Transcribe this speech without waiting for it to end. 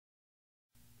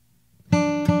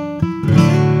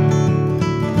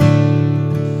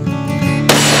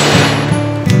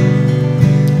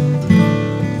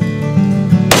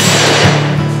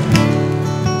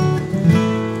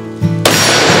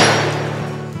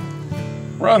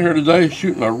We're out here today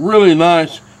shooting a really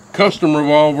nice custom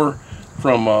revolver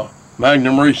from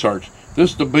Magnum Research.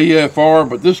 This is the BFR,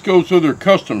 but this goes through their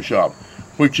custom shop,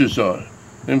 which is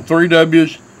in 3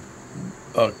 W's,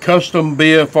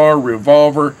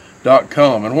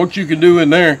 custombfrrevolver.com. And what you can do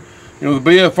in there, you know, the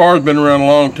BFR has been around a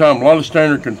long time. A lot of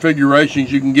standard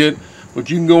configurations you can get, but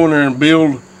you can go in there and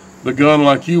build the gun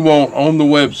like you want on the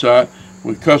website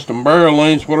with custom barrel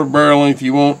lengths, whatever barrel length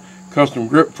you want, custom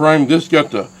grip frame. This got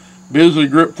the Bisley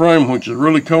grip frame, which is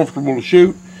really comfortable to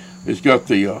shoot. It's got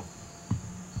the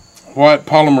white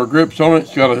polymer grips on it.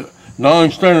 It's got a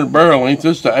non-standard barrel length.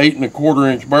 This is the 8 1/4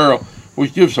 inch barrel,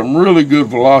 which gives some really good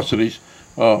velocities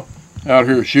out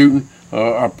here shooting.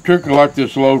 I particularly like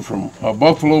this load from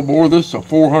Buffalo bore. This is a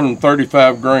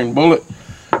 435 grain bullet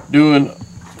doing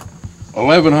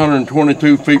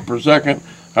 1122 feet per second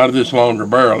out of this longer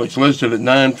barrel. It's listed at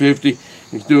 950.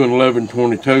 It's doing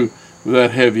 1122 with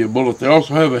that heavier bullet. They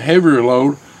also have a heavier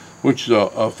load, which is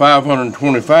a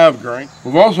 525 grain.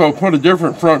 We've also put a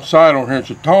different front sight on here. It's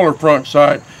a taller front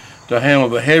sight to handle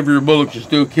the heavier bullets and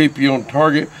still keep you on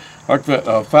target, like that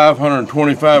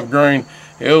 525 grain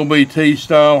LBT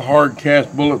style hard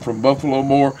cast bullet from Buffalo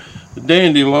bore. The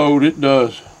dandy load, it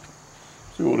does,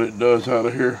 see what it does out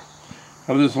of here.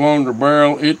 Out of this longer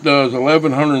barrel, it does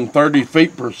 1130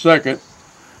 feet per second.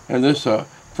 And this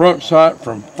front sight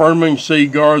from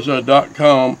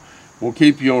FurmingCgarza.com will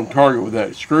keep you on target with that.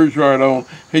 It screws right on.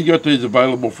 He got these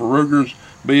available for Rugers,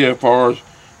 BFRs,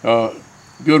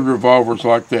 good revolvers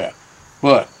like that.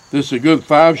 But this is a good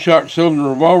 5-shot cylinder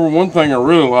revolver. One thing I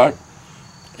really like,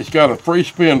 it's got a free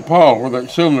spin pawl where that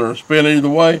cylinder will spin either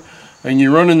way, and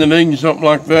you run into needing something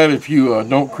like that if you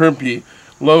don't crimp your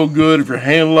load good. If you're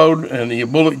hand loaded and the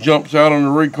bullet jumps out on the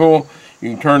recoil, you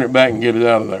can turn it back and get it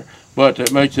out of there. But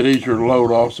that makes it easier to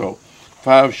load also.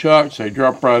 5 shots, they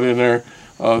drop right in there.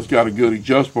 It's got a good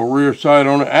adjustable rear sight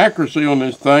on it. Accuracy on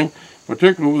this thing,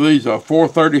 particularly with these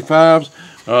 435s,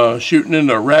 shooting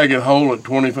into a ragged hole at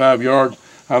 25 yards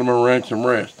out of my ransom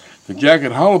rest. The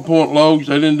jacket hollow point loads,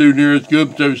 they didn't do near as good,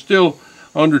 but they were still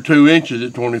under 2 inches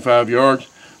at 25 yards.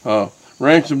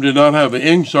 Ransom did not have an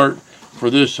insert for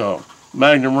this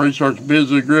Magnum Research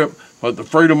Bisley grip, but the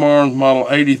Freedom Arms Model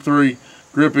 83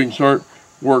 grip insert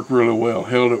worked really well,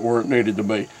 held it where it needed to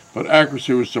be. But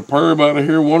accuracy was superb out of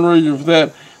here. One reason for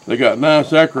that, they got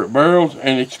nice accurate barrels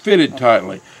and it's fitted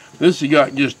tightly. This has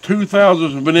got just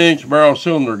 0.02 of an inch barrel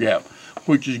cylinder gap,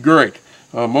 which is great.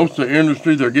 Most of the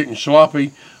industry, they're getting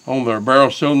sloppy on their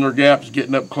barrel cylinder gaps,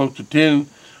 getting up close to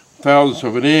 0.10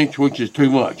 of an inch, which is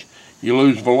too much. You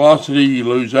lose velocity, you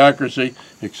lose accuracy,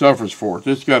 it suffers for it.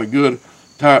 This got a good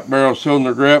tight barrel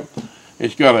cylinder gap.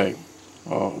 It's got a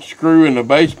screw in the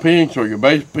base pin so your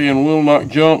base pin will not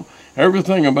jump.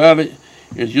 Everything about it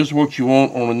is just what you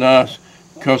want on a nice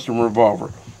custom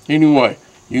revolver. Anyway,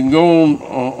 you can go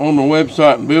on the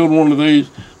website and build one of these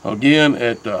again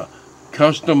at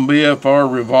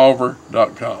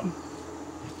custombfrrevolver.com.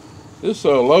 This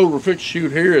load we're fixing to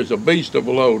shoot here is a beast of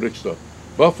a load. It's the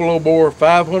Buffalo bore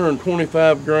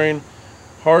 525 grain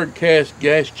hard cast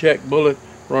gas check bullet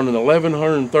running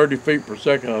 1130 feet per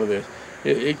second out of this.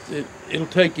 It'll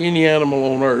take any animal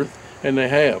on earth, and they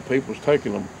have. People's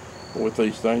taken them with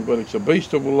these things, but it's a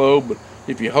beast of a load. But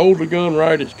if you hold the gun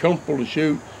right, it's comfortable to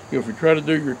shoot. You know, if you try to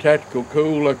do your tactical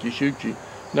cool like you shoot your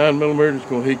 9mm, it's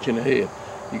going to hit you in the head.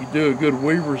 You can do a good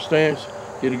weaver stance,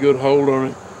 get a good hold on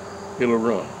it, it'll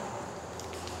run.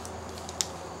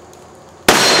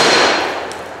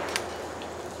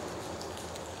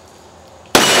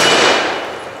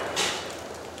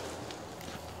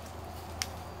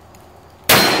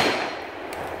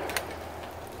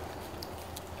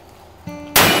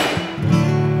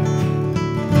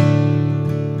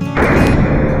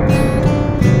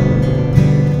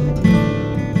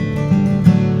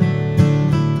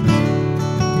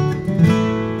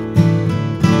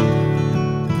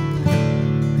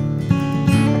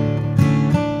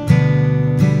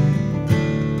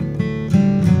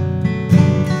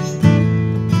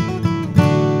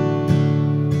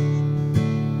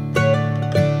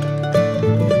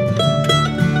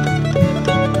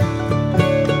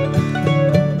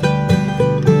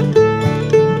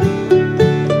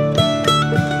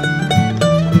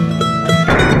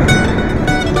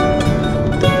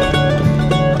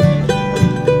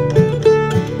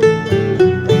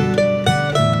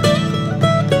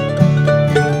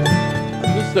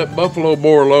 That Buffalo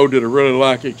bore load that I really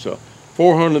like. It's a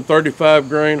 435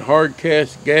 grain hard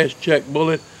cast gas check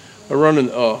bullet running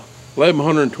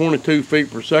 1122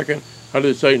 feet per second. I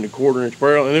did this 8 1/4 inch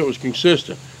barrel, and it was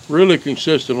consistent, really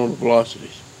consistent on the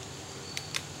velocities.